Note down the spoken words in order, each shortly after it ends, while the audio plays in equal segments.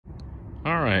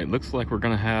All right, looks like we're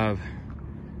gonna have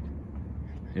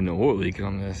an oil leak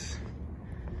on this.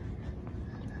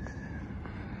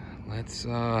 Let's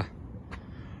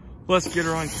get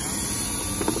her on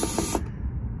camera.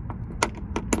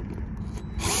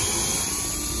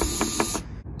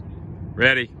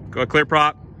 Ready? Go clear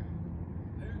prop.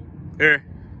 Here.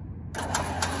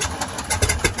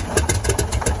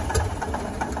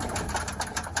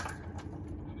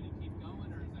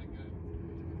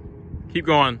 Keep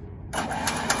going.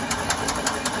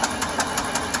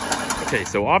 Okay,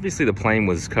 so obviously the plane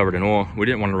was covered in oil. We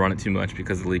didn't want to run it too much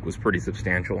because the leak was pretty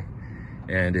substantial.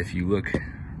 And if you look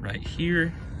right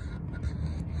here,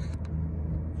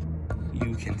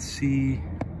 you can see,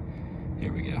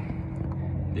 here we go.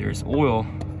 There's oil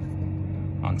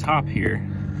on top here,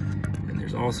 and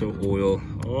there's also oil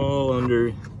all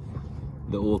under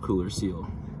the oil cooler seal.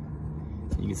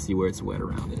 You can see where it's wet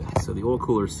around it. So the oil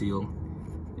cooler seal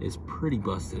is pretty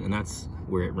busted, and that's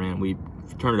where it ran. We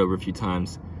turned it over a few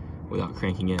times without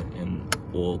cranking it, and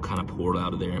oil kind of poured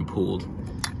out of there and pooled.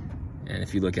 And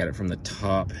if you look at it from the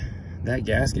top, that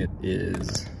gasket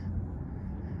is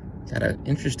got an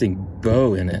interesting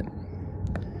bow in it,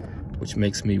 which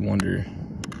makes me wonder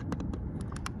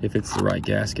if it's the right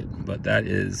gasket, but that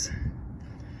is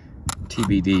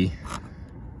TBD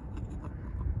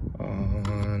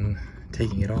on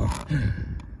taking it off.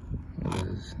 What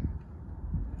is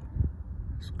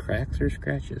cracks or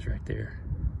scratches right there?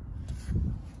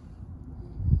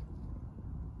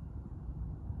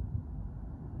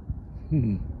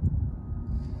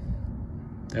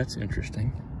 That's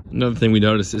interesting. Another thing we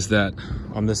noticed is that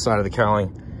on this side of the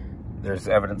cowling, there's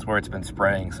evidence where it's been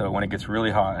spraying. So when it gets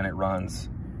really hot and it runs,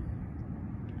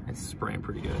 it's spraying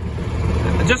pretty good.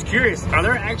 I'm just curious, are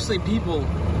there actually people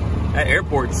at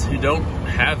airports who don't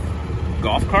have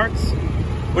golf carts?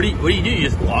 What do you do? You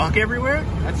just walk everywhere?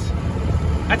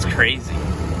 That's crazy.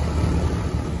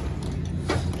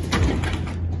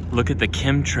 Look at the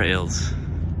chemtrails.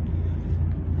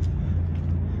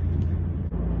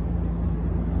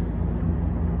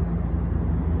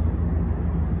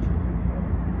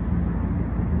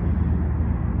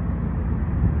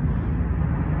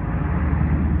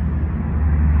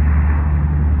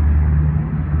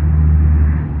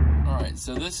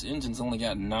 So this engine's only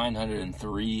got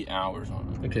 903 hours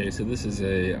on it. Okay, so this is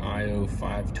a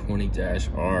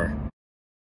TSIO-520-R.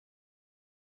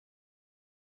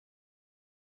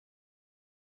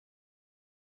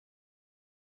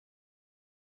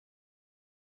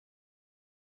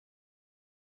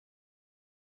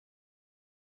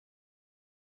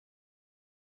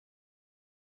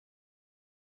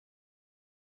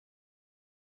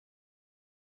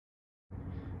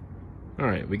 All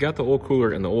right, we got the oil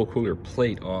cooler and the oil cooler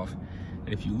plate off.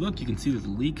 And if you look, you can see that the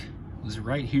leak was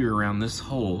right here around this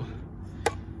hole.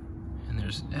 And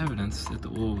there's evidence that the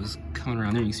oil was coming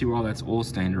around there. You can see where all that's oil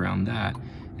stained around that.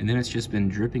 And then it's just been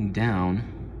dripping down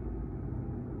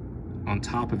on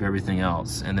top of everything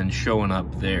else and then showing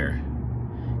up there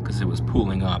because it was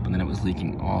pooling up and then it was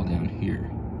leaking all down here.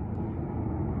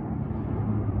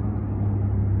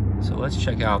 So let's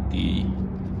check out the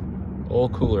oil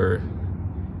cooler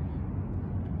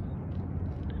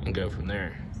and go from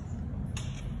there.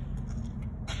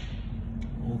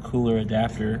 Oil cooler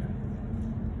adapter.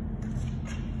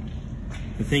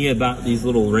 The thing about these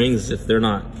little rings, if they're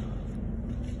not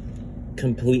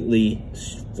completely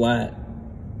flat,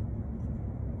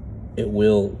 it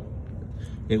will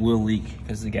leak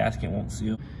because the gasket won't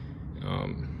seal.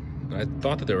 I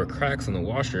thought that there were cracks in the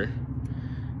washer,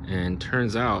 and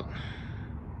turns out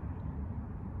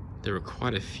there were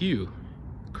quite a few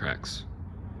cracks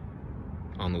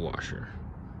on the washer,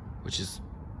 which is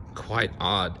quite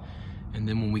odd. And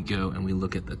then when we go and we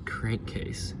look at the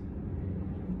crankcase,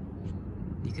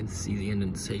 you can see the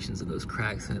indentations of those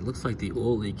cracks, and it looks like the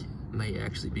oil leak may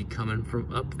actually be coming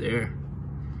from up there.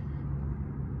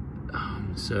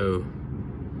 So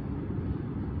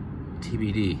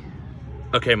TBD.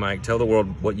 Okay, Mike, tell the world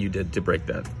what you did to break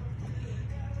that.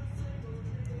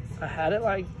 I had it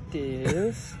like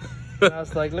this, and I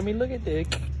was like, let me look at this,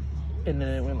 and then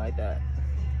it went like that.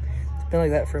 It's been like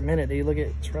that for a minute. You look at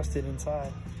it, it's rusted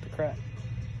inside the crack.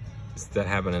 That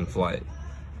happened in flight.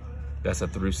 That's a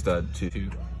through stud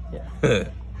too. Yeah.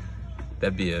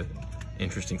 That'd be a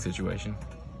interesting situation.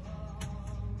 I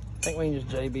think we can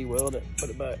just JB weld it, put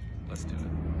it back. Let's do it.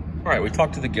 All right, we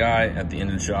talked to the guy at the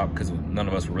end of the shop because none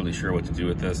of us were really sure what to do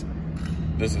with this.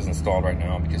 This is installed right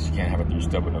now because you can't have a through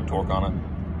stud with no torque on it.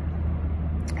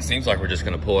 It seems like we're just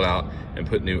gonna pull it out and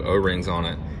put new O-rings on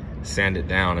it, sand it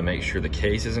down and make sure the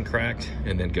case isn't cracked,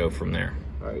 and then go from there.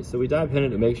 All right, so we dive in it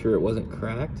to make sure it wasn't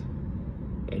cracked.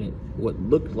 And what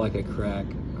looked like a crack,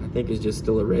 I think it's just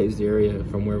still a raised area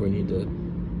from where we need to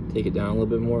take it down a little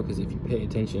bit more, because if you pay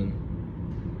attention,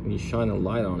 when you shine a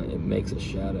light on it, it makes a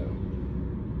shadow,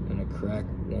 and a crack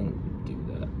won't do